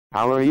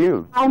How are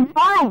you? I'm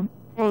fine,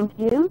 thank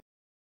you.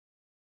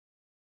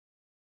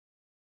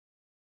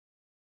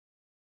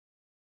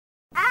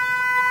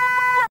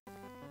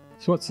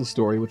 So what's the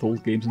story with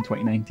old games in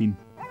 2019?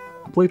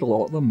 I played a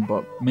lot of them,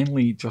 but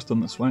mainly just on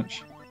the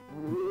Switch.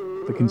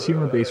 The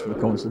consumer base for the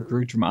console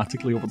grew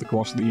dramatically over the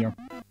course of the year,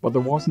 but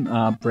there wasn't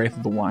a Breath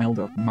of the Wild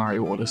or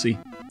Mario Odyssey,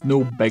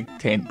 no big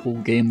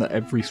tentpole game that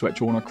every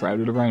Switch owner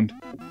crowded around.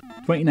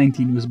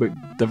 2019 was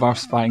about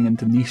diversifying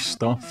into niche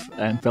stuff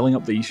and filling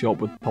up the eShop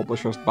with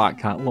publishers' back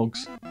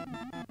catalogues.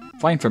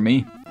 Fine for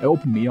me, it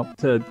opened me up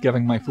to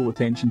giving my full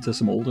attention to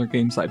some older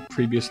games that I'd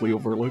previously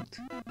overlooked.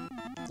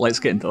 Let's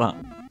get into that.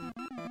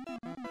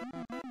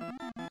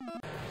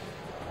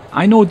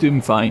 I know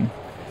Doom fine.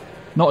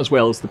 Not as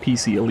well as the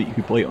PC elite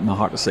who play it on the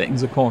hardest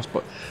settings of course,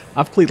 but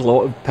I've played a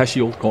lot of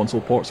pishy old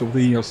console ports over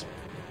the years.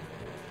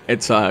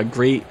 It's a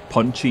great,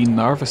 punchy,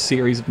 nervous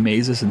series of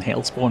mazes and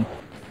Hellspawn.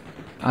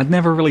 I'd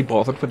never really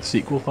bothered with the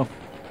sequel though.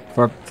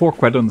 For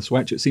 £4 on the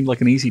Switch it seemed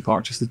like an easy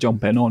purchase to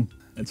jump in on.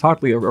 It's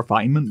hardly a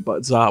refinement, but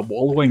it's a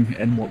wallowing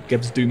in what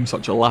gives Doom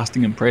such a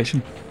lasting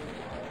impression.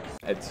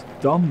 It's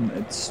dumb,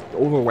 it's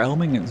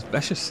overwhelming, it's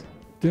vicious.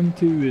 Doom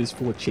 2 is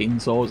full of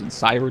chainsaws and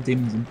cyber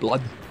demons and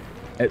blood.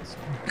 It's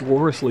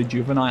gloriously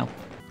juvenile.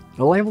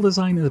 The level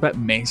design is a bit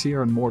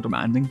messier and more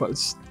demanding, but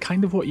it's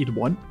kind of what you'd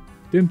want.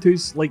 Doom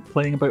 2's like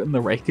playing about in the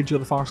wreckage of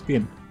the first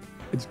game.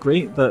 It's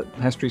great that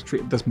history's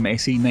treated this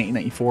messy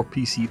 1994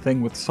 PC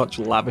thing with such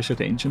lavish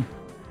attention.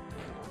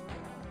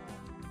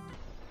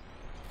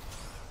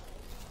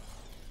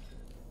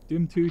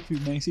 Doom 2 too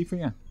messy for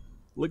you?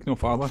 Look no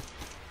further.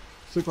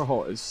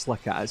 Superhot is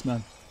slick as,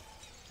 man.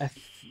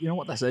 If you know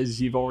what this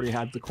is, you've already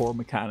had the core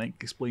mechanic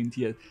explained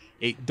to you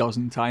 8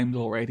 dozen times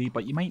already,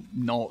 but you might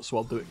not, so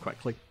I'll do it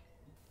quickly.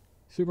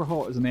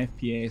 Superhot is an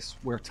FPS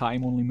where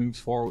time only moves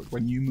forward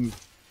when you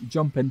move. You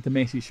jump into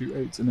messy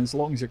shootouts, and as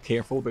long as you're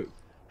careful about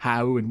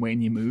how and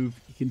when you move,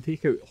 you can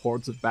take out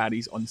hordes of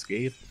baddies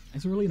unscathed.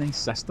 It's a really nice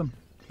system.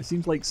 It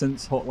seems like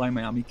since Hotline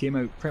Miami came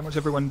out, pretty much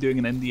everyone doing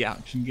an indie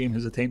action game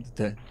has attempted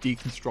to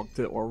deconstruct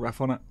it or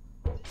riff on it.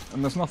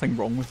 And there's nothing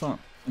wrong with that.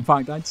 In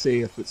fact, I'd say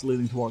if it's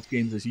leaning towards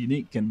games as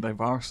unique and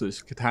diverse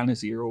as Katana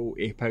Zero,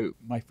 Ape Out,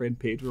 My Friend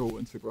Pedro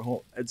and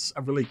Superhot, it's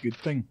a really good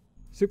thing.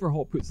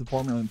 Superhot puts the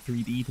formula in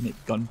 3D to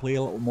make gunplay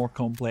a little more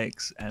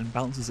complex and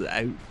balances it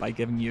out by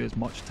giving you as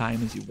much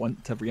time as you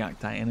want to react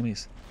to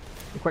enemies.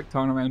 The quick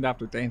turnaround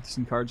after deaths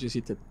encourages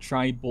you to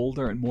try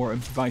bolder and more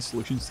improvised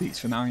solutions to each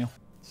scenario.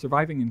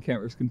 Surviving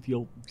encounters can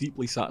feel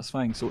deeply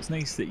satisfying, so it's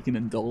nice that you can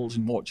indulge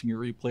in watching a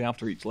replay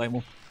after each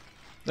level.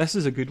 This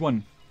is a good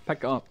one. Pick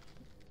it up.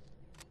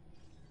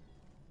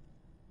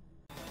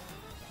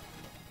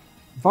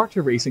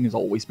 Virtua Racing has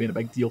always been a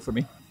big deal for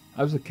me.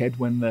 I was a kid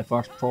when the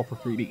first proper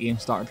 3D game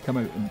started to come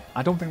out, and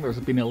I don't think there's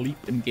been a leap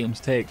in games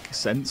tech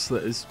since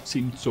that has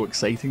seemed so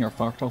exciting or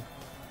fertile.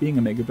 Being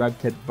a Mega Drive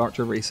kid,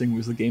 Virtua Racing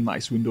was the game that I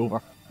swooned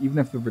over, even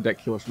if the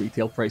ridiculous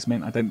retail price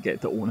meant I didn't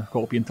get to own a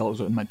copy until I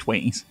was in my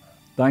 20s.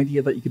 The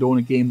idea that you could own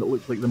a game that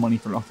looked like the money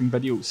for nothing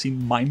video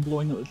seemed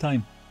mind-blowing at the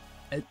time.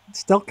 It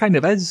still kind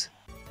of is.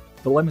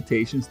 The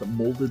limitations that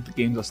moulded the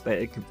game's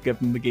aesthetic have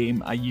given the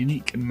game a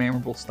unique and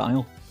memorable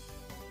style.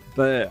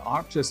 The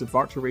arches of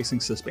Virtua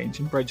Racing's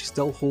suspension bridge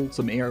still hold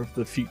some air of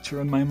the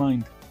future in my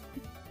mind.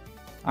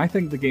 I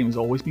think the game has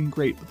always been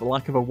great, but the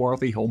lack of a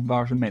worthy home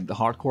version meant the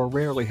hardcore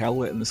rarely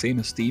held it in the same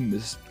esteem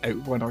as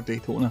Outrun or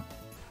Daytona.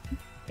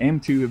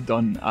 M2 have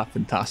done a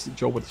fantastic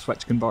job with the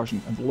Switch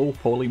conversion, and the low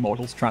poly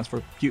models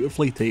transfer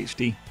beautifully to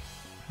HD.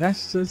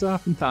 This is a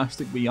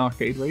fantastic Wii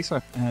arcade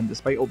racer, and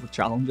despite all the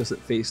challenges it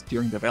faced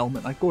during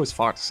development, I'd go as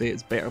far to say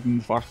it's better than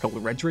the first couple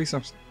of Ridge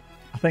Racers.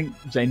 I think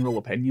general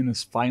opinion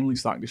is finally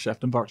starting to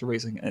shift in Virtua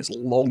Racing, and it's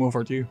long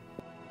overdue.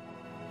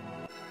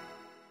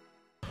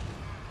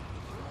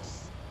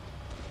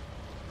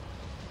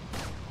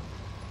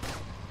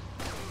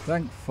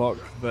 Thank fuck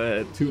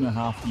the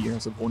 2.5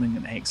 years of owning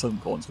an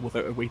excellent console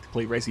without a way to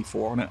play Resi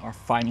 4 on it are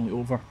finally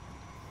over.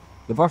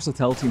 The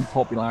versatility and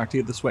popularity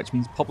of the Switch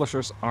means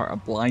publishers are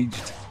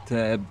obliged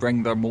to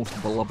bring their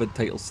most beloved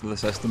titles to the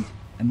system,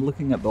 and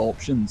looking at the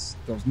options,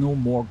 there's no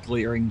more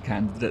glaring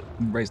candidate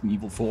than Resident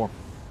Evil 4.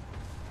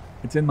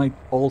 It's in my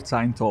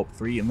all-time top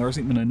 3, and there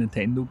isn't even a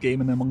Nintendo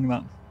game in among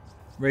that.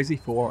 Resi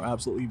 4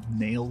 absolutely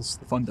nails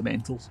the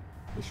fundamentals.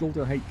 The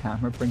shoulder height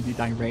camera brings you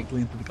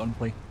directly into the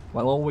gunplay,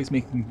 while always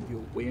making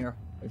you aware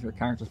of your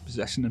character's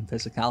position and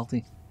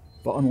physicality.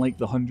 But unlike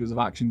the hundreds of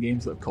action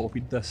games that have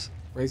copied this,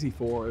 Resi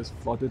 4 is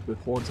flooded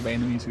with hordes of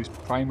enemies whose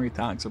primary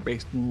attacks are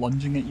based on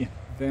lunging at you.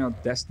 Their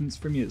distance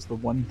from you is the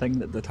one thing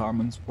that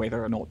determines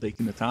whether or not they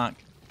can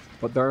attack,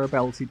 but their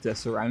ability to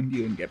surround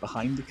you and get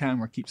behind the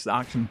camera keeps the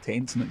action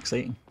tense and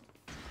exciting.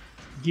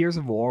 Gears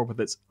of War with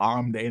its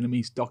armed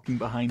enemies ducking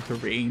behind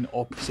terrain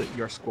opposite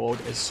your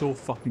squad is so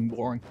fucking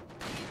boring.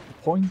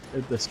 The point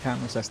of this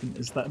camera system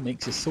is that it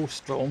makes you so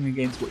strong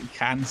against what you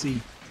can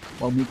see,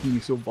 while making you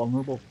so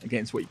vulnerable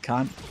against what you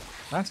can't.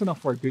 That's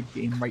enough for a good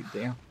game right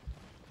there.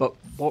 But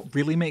what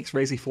really makes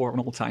Resi 4 an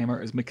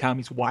all-timer is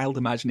Mikami's wild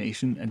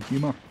imagination and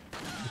humour.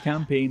 The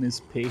campaign is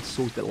paced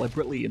so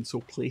deliberately and so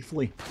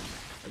playfully.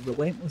 It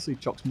relentlessly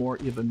chucks more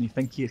at you than you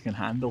think you can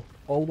handle,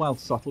 all while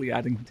subtly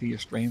adding to your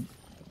strength.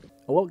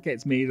 A lot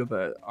gets made of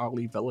the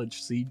early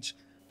village siege,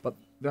 but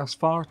there's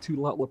far too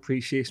little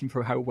appreciation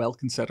for how well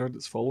considered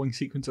its following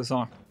sequences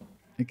are.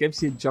 It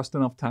gives you just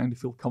enough time to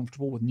feel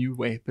comfortable with new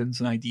weapons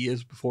and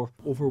ideas before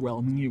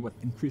overwhelming you with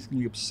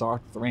increasingly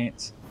absurd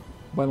threats.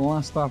 By the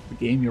last start of the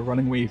game, you're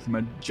running away from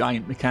a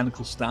giant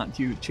mechanical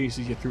statue that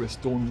chases you through a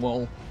stone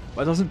wall,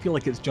 but it doesn't feel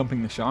like it's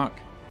jumping the shark.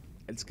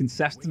 It's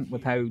consistent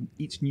with how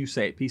each new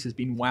set piece has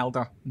been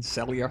wilder and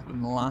sillier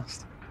than the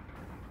last.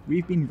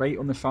 We've been right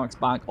on the shark's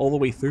back all the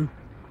way through.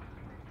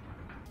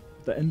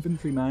 The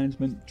inventory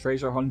management,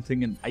 treasure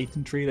hunting and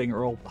item trading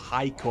are all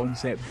high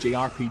concept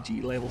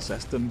JRPG level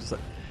systems that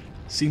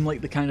seem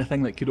like the kind of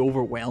thing that could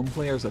overwhelm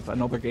players if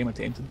another game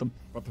attempted them,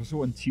 but they're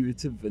so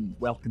intuitive and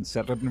well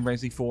considered in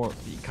Resi 4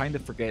 that you kind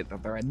of forget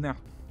that they're in there.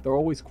 They're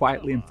always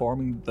quietly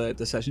informing the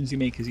decisions you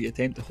make as you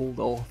attempt to hold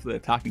off the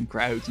attacking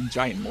crowds and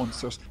giant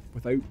monsters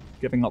without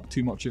giving up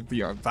too much of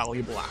your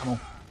valuable ammo.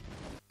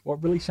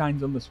 What really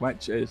shines on the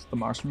Switch is the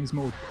Mercenaries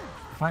mode.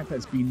 The fact that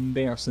it's been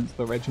there since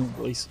the original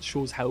release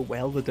shows how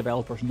well the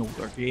developers know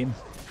their game.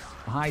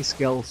 The high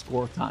skill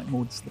score attack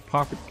mode's the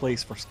perfect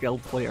place for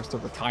skilled players to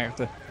retire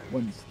to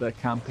once the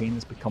campaign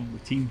has become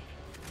routine.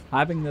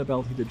 Having the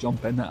ability to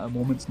jump in at a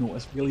moment's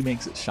notice really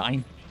makes it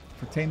shine.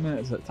 For 10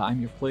 minutes at a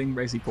time, you're playing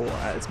Resi 4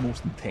 at its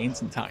most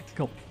intense and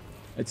tactical.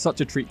 It's such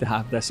a treat to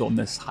have this on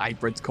this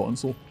hybrid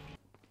console.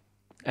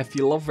 If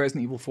you love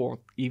Resident Evil 4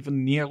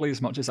 even nearly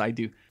as much as I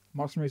do,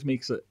 Mercenaries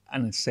makes it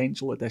an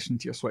essential addition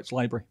to your Switch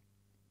library.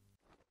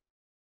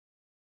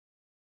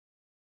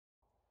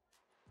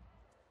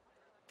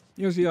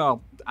 Here's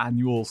your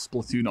annual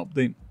Splatoon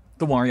update.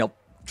 Don't worry, I'll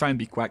try and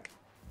be quick.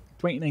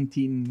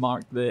 2019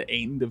 marked the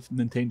end of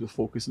Nintendo's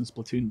focus on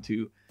Splatoon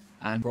 2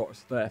 and brought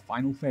us the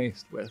Final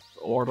Fest with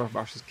Order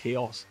vs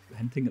Chaos,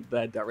 hinting at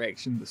the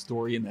direction the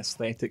story and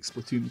aesthetic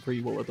Splatoon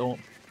 3 will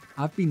adopt.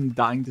 I've been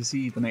dying to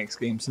see the next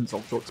game since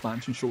Ultra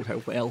Expansion showed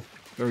how well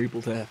they're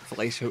able to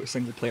flesh out a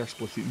single player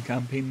Splatoon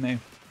campaign now.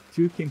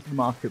 2 came to the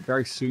market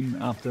very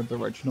soon after the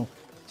original,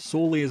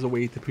 solely as a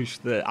way to push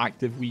the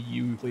active Wii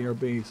U player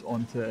base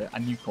onto a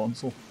new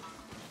console.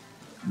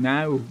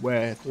 Now,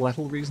 with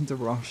little reason to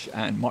rush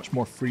and much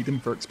more freedom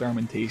for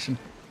experimentation,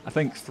 I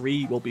think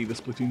 3 will be the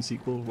Splatoon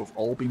sequel we've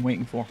all been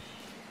waiting for.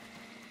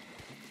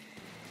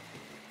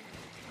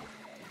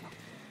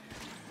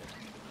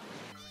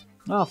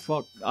 Ah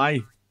fuck,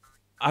 I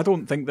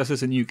don't think this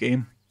is a new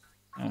game.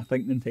 I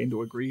think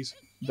Nintendo agrees.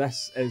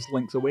 This is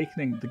Link's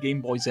Awakening, the Game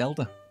Boy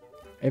Zelda.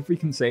 Every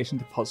concession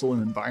to puzzle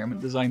and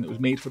environment design that was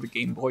made for the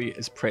Game Boy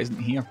is present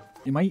here.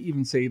 You might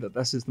even say that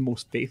this is the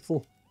most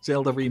faithful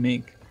Zelda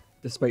remake,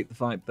 despite the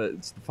fact that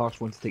it's the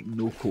first one to take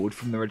no code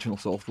from the original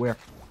software.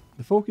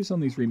 The focus on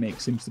these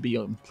remakes seems to be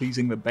on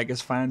pleasing the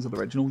biggest fans of the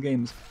original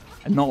games,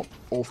 and not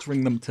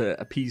altering them to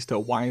appease to a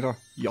wider,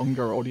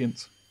 younger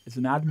audience. It's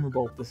an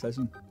admirable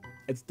decision.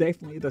 It's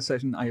definitely a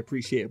decision I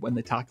appreciate when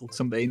they tackled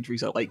some of the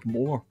entries I like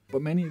more,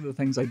 but many of the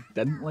things I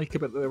didn't like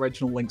about the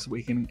original Link's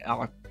Awakening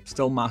are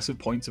still massive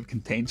points of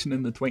contention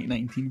in the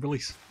 2019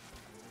 release.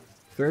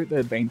 Throughout the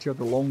adventure,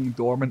 the long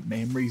dormant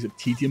memories of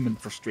tedium and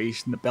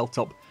frustration that built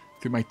up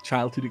through my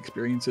childhood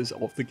experiences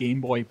of the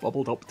Game Boy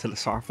bubbled up to the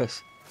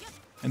surface,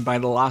 and by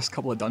the last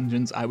couple of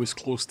dungeons I was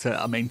close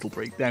to a mental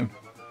breakdown.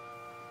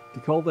 To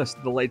call this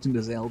The Legend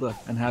of Zelda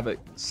and have it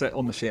sit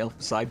on the shelf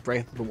beside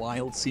Breath of the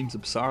Wild seems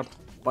absurd,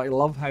 but I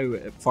love how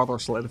it further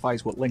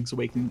solidifies what Link's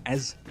Awakening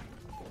is.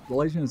 The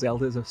Legend of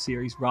Zelda is a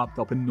series wrapped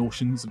up in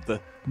notions of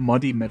the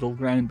muddy middle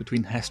ground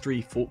between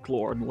history,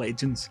 folklore and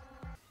legends.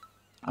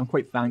 I'm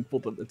quite thankful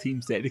that the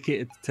teams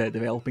dedicated to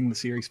developing the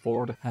series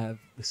forward have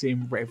the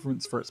same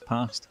reverence for its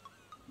past.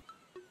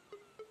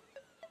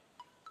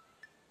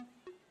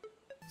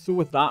 So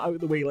with that out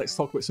of the way, let's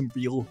talk about some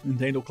real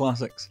Nintendo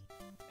classics.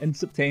 In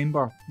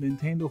September,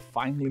 Nintendo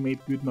finally made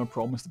good on their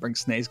promise to bring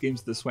SNES games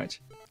to the Switch,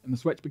 and the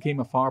Switch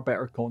became a far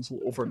better console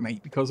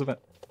overnight because of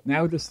it.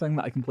 Now this thing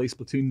that I can play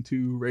Splatoon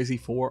 2, Resi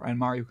 4 and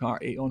Mario Kart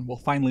 8 on will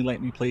finally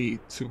let me play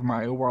Super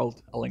Mario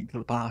World, A Link to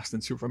the Past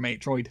and Super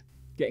Metroid.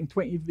 Getting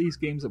 20 of these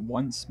games at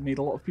once made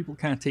a lot of people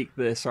kind of take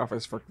the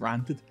service for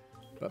granted,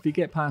 but if you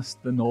get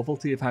past the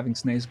novelty of having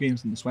SNES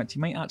games on the Switch,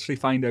 you might actually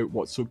find out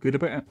what's so good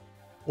about it.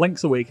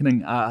 Link's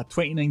Awakening, a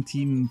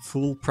 2019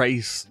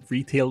 full-price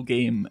retail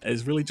game,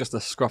 is really just a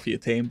scruffy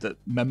attempt at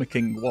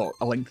mimicking what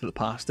A Link to the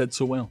Past did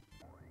so well.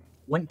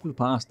 Link to the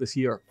Past this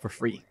year for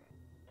free.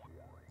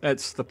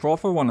 It's the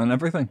proper one and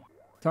everything.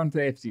 Turn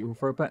to F-Zero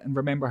for a bit and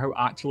remember how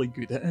actually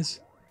good it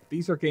is.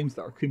 These are games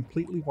that are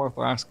completely worth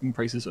their asking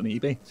prices on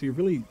eBay, so you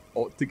really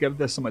ought to give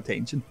this some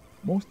attention.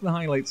 Most of the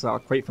highlights are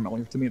quite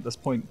familiar to me at this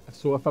point,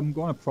 so if I'm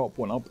going to prop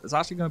one up, it's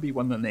actually going to be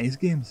one of the NES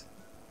games.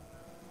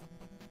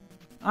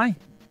 Aye.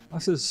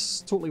 This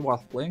is totally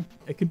worth playing.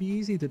 It can be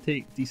easy to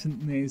take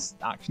decent NES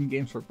action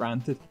games for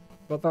granted,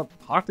 but they're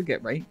hard to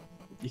get right.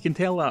 You can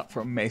tell that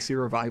from messy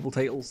revival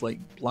titles like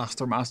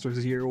Blaster Master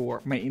Zero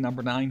or Mighty No.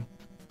 9.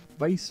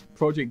 Vice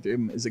Project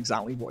Doom is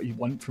exactly what you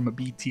want from a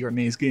B-tier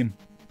NES game.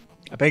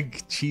 A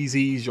big,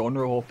 cheesy,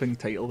 genre-hopping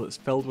title that's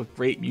filled with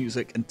great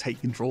music and tight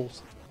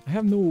controls. I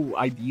have no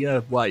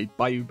idea why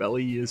Bayou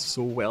Billy is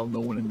so well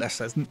known and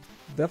this isn't.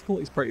 The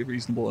difficulty is pretty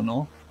reasonable and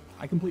all.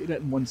 I completed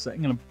it in one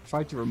sitting and I've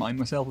tried to remind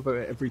myself about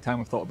it every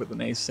time I've thought about the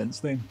NES since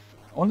then.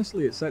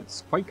 Honestly, it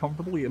sits quite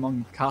comfortably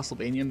among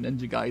Castlevania and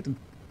Ninja Gaiden.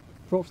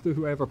 Props to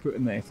whoever put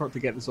in the effort to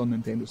get this on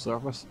Nintendo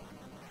service.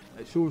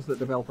 It shows that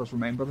developers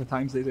remember the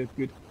times they did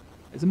good.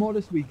 It's a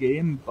modest wee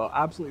game, but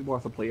absolutely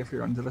worth a play if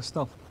you're into this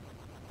stuff.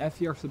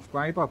 If you're a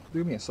subscriber,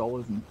 do me a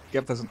solid and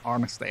give this an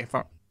earnest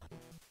effort.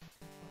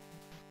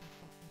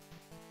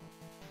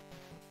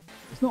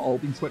 It's not all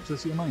been switched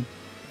this year, mind.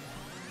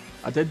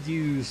 I did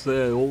use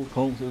the old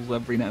consoles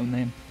every now and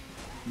then.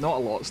 Not a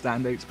lot of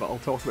standouts, but I'll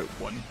talk about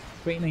one.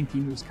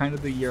 2019 was kind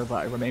of the year that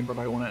I remembered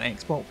I owned an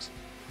Xbox.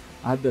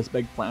 I had this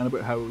big plan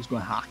about how I was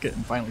going to hack it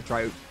and finally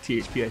try out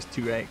THPS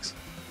 2X.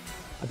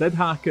 I did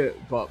hack it,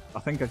 but I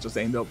think I just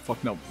ended up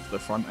fucking up the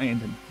front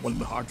end and one of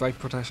the hard drive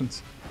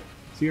partitions.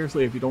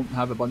 Seriously, if you don't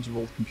have a bunch of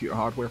old computer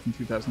hardware from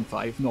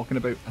 2005 knocking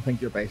about, I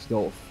think you're best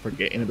off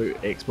forgetting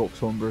about Xbox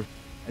homebrew.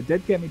 It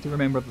did get me to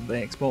remember that the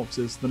Xbox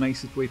is the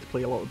nicest way to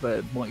play a lot of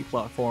the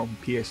multi-platform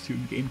PS2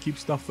 and GameCube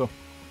stuff though.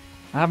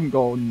 I haven't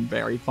gone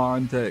very far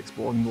into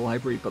exploring the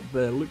library, but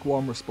the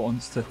lukewarm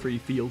response to Three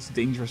Fields'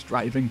 Dangerous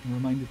Driving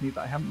reminded me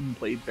that I haven't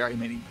played very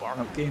many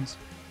Burnout games,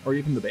 or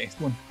even the best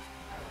one.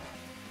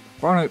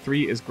 Burnout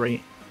 3 is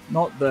great.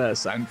 Not the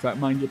soundtrack,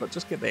 mind you, but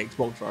just get the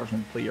Xbox version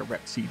and play your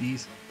ripped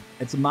CDs.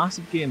 It's a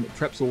massive game that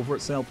trips over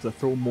itself to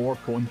throw more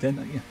content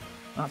at you.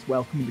 That's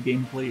welcome when the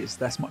gameplay is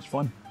this much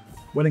fun.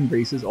 Winning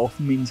races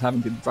often means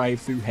having to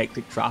drive through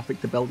hectic traffic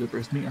to build your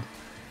boost meter.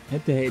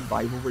 Head-to-head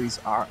rivalries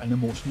are an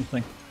emotional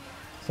thing.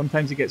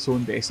 Sometimes you get so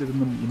invested in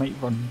them you might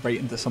run right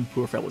into some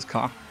poor fella's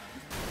car.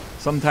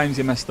 Sometimes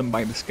you miss them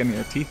by the skin of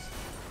your teeth.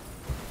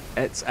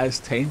 It's as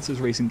tense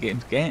as racing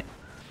games get.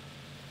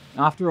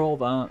 After all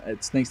that,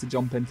 it's nice to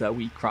jump into a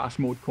wee crash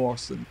mode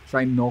course and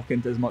try and knock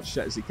into as much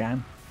shit as you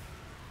can.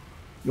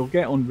 You'll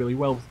get on really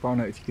well with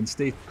Burnout if you can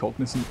stay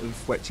cognizant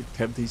of which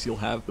activities you'll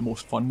have the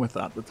most fun with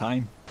at the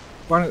time.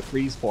 Burnout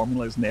 3's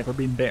formula has never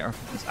been better,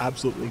 it's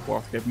absolutely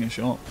worth giving a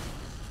shot.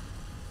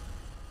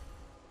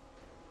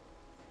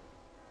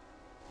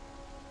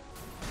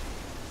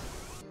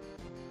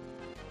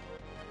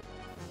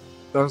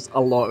 There's a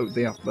lot out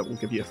there that will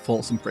give you a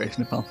false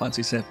impression of Final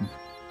Fantasy VII.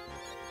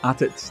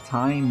 At its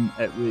time,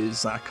 it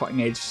was a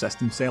cutting-edge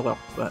system seller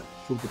that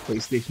showed the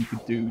PlayStation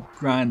could do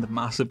grand,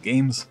 massive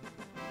games.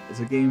 It's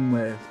a game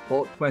with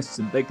plot twists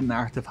and big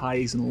narrative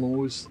highs and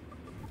lows.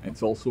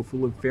 It's also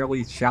full of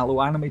fairly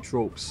shallow anime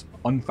tropes,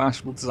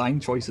 unfashionable design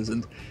choices,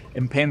 and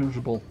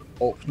impenetrable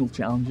optional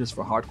challenges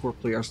for hardcore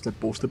players to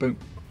boast about.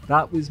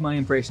 That was my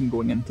impression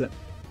going into it.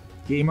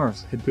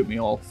 Gamers had put me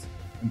off,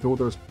 and though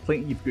there's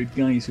plenty of good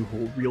guys who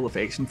hold real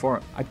affection for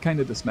it, I'd kind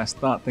of dismissed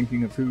that,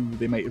 thinking of who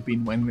they might have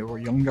been when they were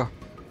younger.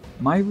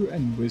 My route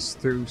in was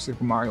through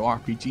Super Mario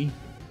RPG,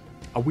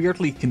 a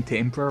weirdly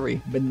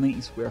contemporary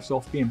mid-90s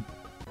Squaresoft game.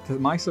 To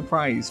my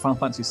surprise, Final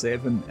Fantasy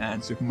VII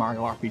and Super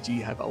Mario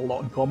RPG have a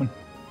lot in common,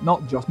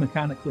 not just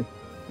mechanically.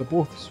 They're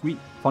both sweet,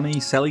 funny,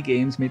 silly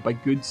games made by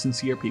good,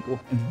 sincere people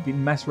and have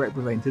been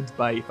misrepresented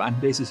by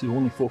fanbases who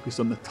only focus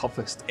on the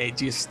toughest,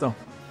 edgiest stuff.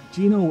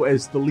 Gino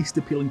is the least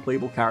appealing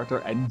playable character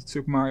in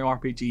Super Mario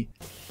RPG,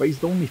 but he's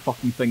the only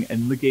fucking thing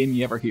in the game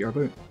you ever hear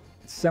about.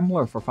 It's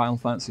similar for Final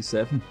Fantasy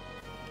VII.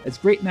 It's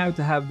great now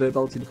to have the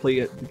ability to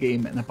play the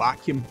game in a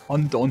vacuum,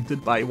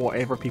 undaunted by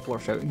whatever people are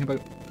shouting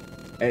about.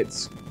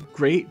 It's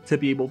great to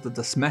be able to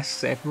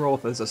dismiss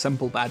Sephiroth as a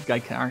simple bad guy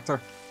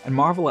character, and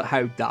marvel at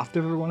how daft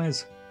everyone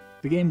is.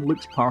 The game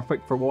looks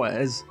perfect for what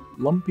it is,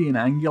 lumpy and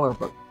angular,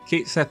 but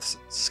Kate Sith's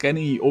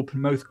skinny,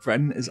 open-mouthed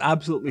grin is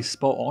absolutely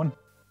spot on.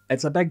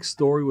 It's a big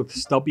story with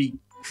stubby,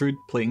 crude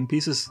playing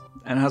pieces,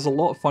 and has a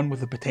lot of fun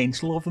with the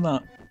potential of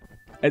that.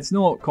 It's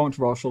not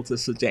controversial to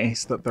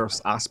suggest that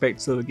there's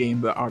aspects of the game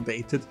that are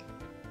dated,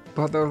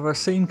 but they're the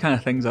same kind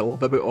of things I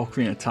love about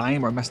Ocarina of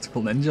Time or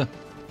Mystical Ninja.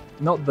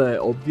 Not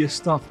the obvious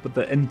stuff, but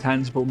the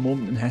intangible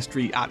moment in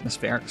history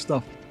atmospheric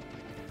stuff.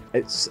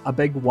 It's a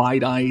big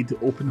wide-eyed,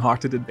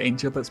 open-hearted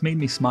adventure that's made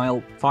me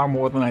smile far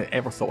more than I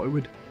ever thought it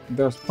would.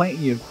 There's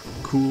plenty of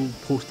cool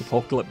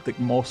post-apocalyptic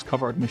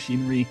moss-covered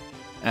machinery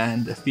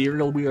and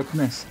ethereal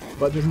weirdness,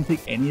 but it doesn't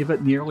take any of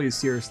it nearly as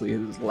seriously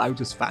as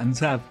loudest fans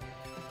have.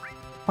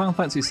 Final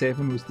Fantasy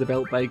VII was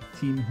developed by a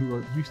team who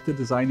are used to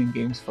designing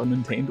games for a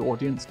Nintendo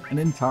audience, and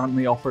in turn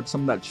they offered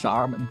some of that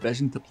charm and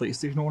vision to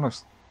PlayStation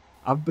owners.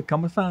 I've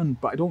become a fan,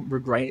 but I don't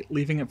regret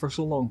leaving it for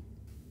so long.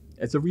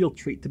 It's a real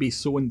treat to be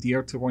so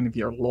endeared to one of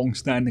your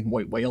long-standing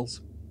white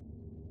whales.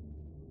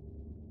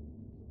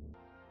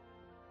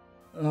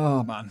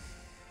 Oh man.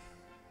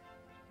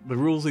 The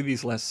rules of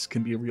these lists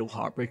can be a real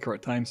heartbreaker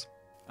at times.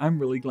 I'm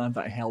really glad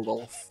that I held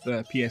off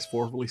the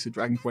PS4 release of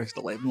Dragon Quest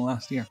XI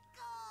last year,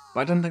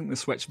 but I didn't think the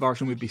Switch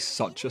version would be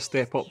such a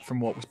step up from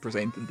what was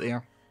presented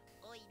there.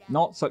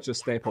 Not such a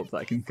step up that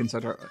I can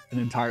consider an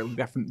entirely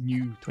different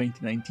new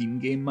 2019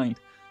 game, mind,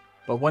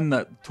 but one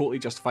that totally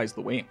justifies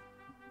the wait.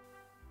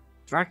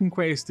 Dragon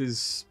Quest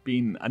has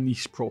been a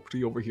niche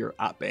property over here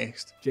at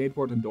best,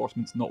 Jedward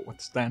endorsements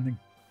notwithstanding.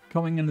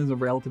 Coming in as a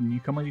relative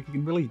newcomer, you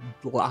can really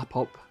lap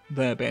up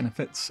the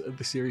benefits of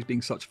the series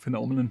being such a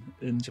phenomenon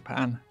in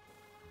Japan.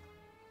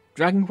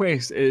 Dragon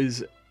Quest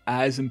is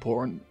as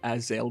important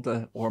as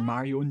Zelda or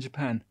Mario in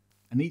Japan,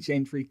 and each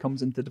entry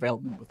comes into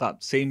development with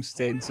that same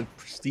sense of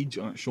prestige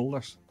on its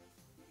shoulders.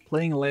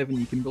 Playing 11,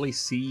 you can really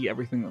see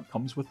everything that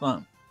comes with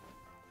that.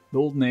 The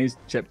old NES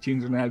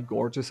chiptunes are now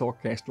gorgeous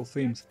orchestral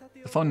themes.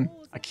 The fun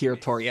Akira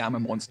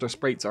Toriyama monster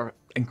sprites are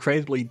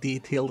incredibly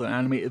detailed and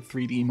animated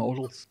 3D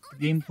models.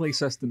 The gameplay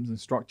systems and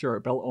structure are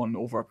built on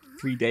over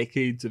 3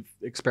 decades of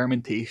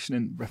experimentation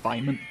and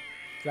refinement.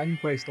 Dragon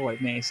Quest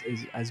XI-S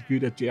is as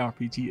good a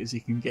JRPG as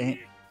you can get.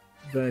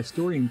 The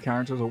story and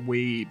characters are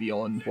way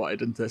beyond what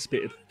I'd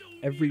anticipated.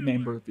 Every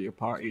member of your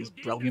party is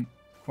brilliant,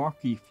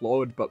 quirky,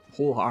 flawed, but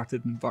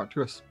wholehearted and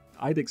virtuous.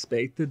 I'd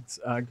expected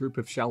a group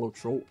of shallow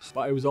tropes,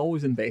 but I was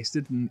always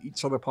invested in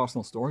each other's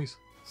personal stories.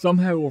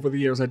 Somehow over the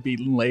years I'd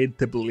been led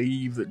to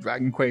believe that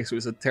Dragon Quest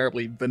was a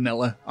terribly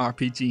vanilla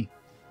RPG.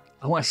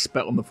 I want to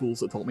spit on the fools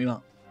that told me that.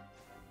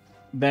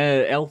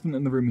 The elephant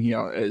in the room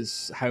here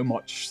is how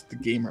much the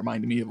game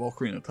reminded me of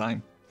Ocarina of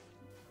Time.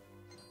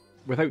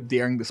 Without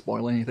daring to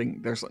spoil anything,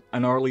 there's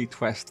an early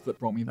twist that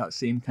brought me that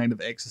same kind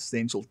of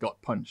existential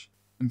gut punch,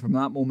 and from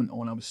that moment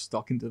on I was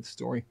stuck into the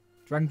story.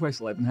 Dragon Quest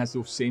XI has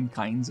those same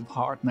kinds of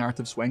hard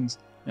narrative swings,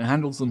 and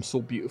handles them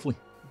so beautifully,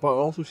 but it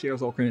also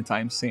shares Ocarina of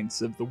Time's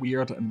sense of the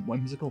weird and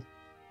whimsical.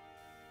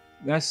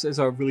 This is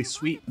a really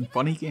sweet and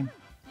funny game.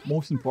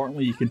 Most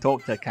importantly, you can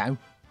talk to a cow.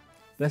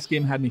 This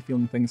game had me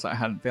feeling things that I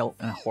hadn't felt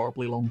in a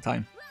horribly long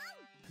time.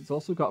 It's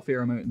also got a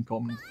fair amount in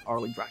common with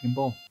early Dragon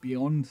Ball,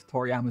 beyond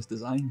Toriyama's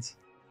designs.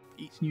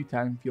 Each new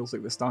town feels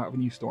like the start of a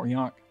new story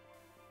arc.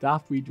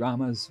 Daft wee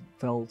dramas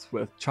filled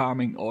with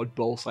charming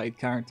oddball side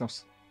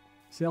characters.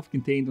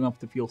 Self-contained enough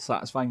to feel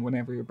satisfying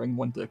whenever you bring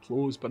one to a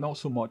close, but not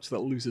so much that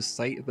it loses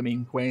sight of the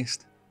main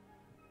quest.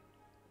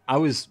 I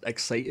was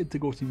excited to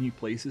go to new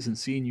places and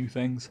see new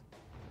things.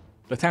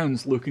 The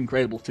towns look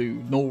incredible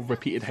too, no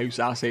repeated house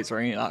assets or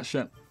any of that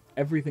shit.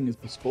 Everything is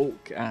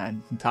bespoke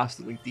and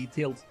fantastically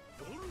detailed.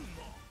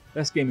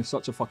 This game is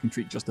such a fucking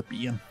treat just to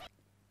be in.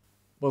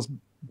 There's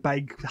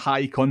big,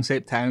 high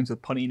concept towns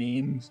with punny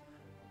names.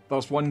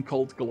 There's one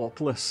called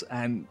Gallopolis,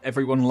 and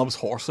everyone loves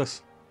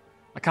horses.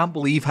 I can't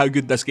believe how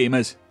good this game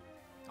is.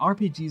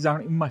 RPGs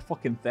aren't even my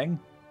fucking thing,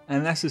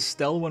 and this is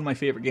still one of my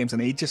favourite games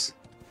in ages.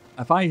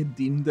 If I had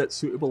deemed it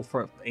suitable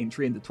for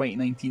entry into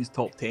 2019's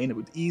top 10, it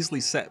would easily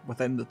sit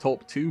within the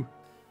top 2.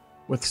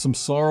 With some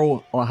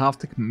sorrow, I'll have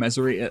to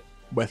commiserate it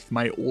with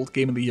my old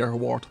Game of the Year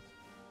award.